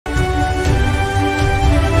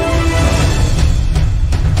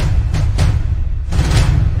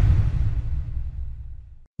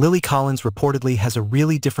Lily Collins reportedly has a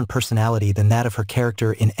really different personality than that of her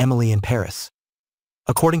character in Emily in Paris.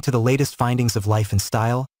 According to the latest findings of Life and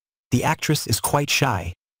Style, the actress is quite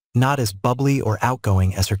shy, not as bubbly or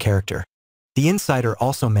outgoing as her character. The insider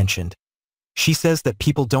also mentioned, she says that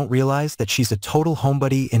people don't realize that she's a total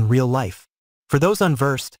homebody in real life. For those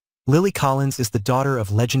unversed, Lily Collins is the daughter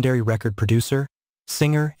of legendary record producer,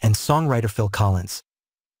 singer, and songwriter Phil Collins.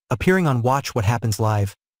 Appearing on Watch What Happens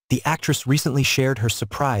Live, the actress recently shared her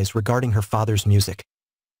surprise regarding her father's music.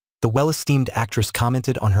 The well-esteemed actress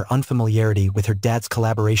commented on her unfamiliarity with her dad's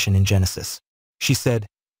collaboration in Genesis. She said,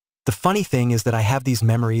 "The funny thing is that I have these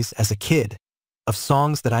memories as a kid of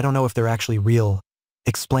songs that I don't know if they're actually real,"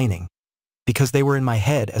 explaining, "because they were in my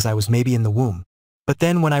head as I was maybe in the womb. But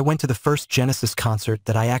then when I went to the first Genesis concert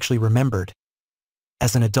that I actually remembered,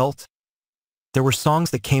 as an adult, there were songs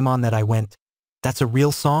that came on that I went, that's a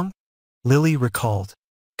real song?" Lily recalled.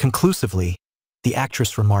 Conclusively, the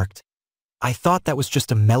actress remarked, "I thought that was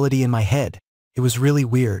just a melody in my head. It was really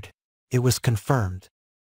weird." It was confirmed.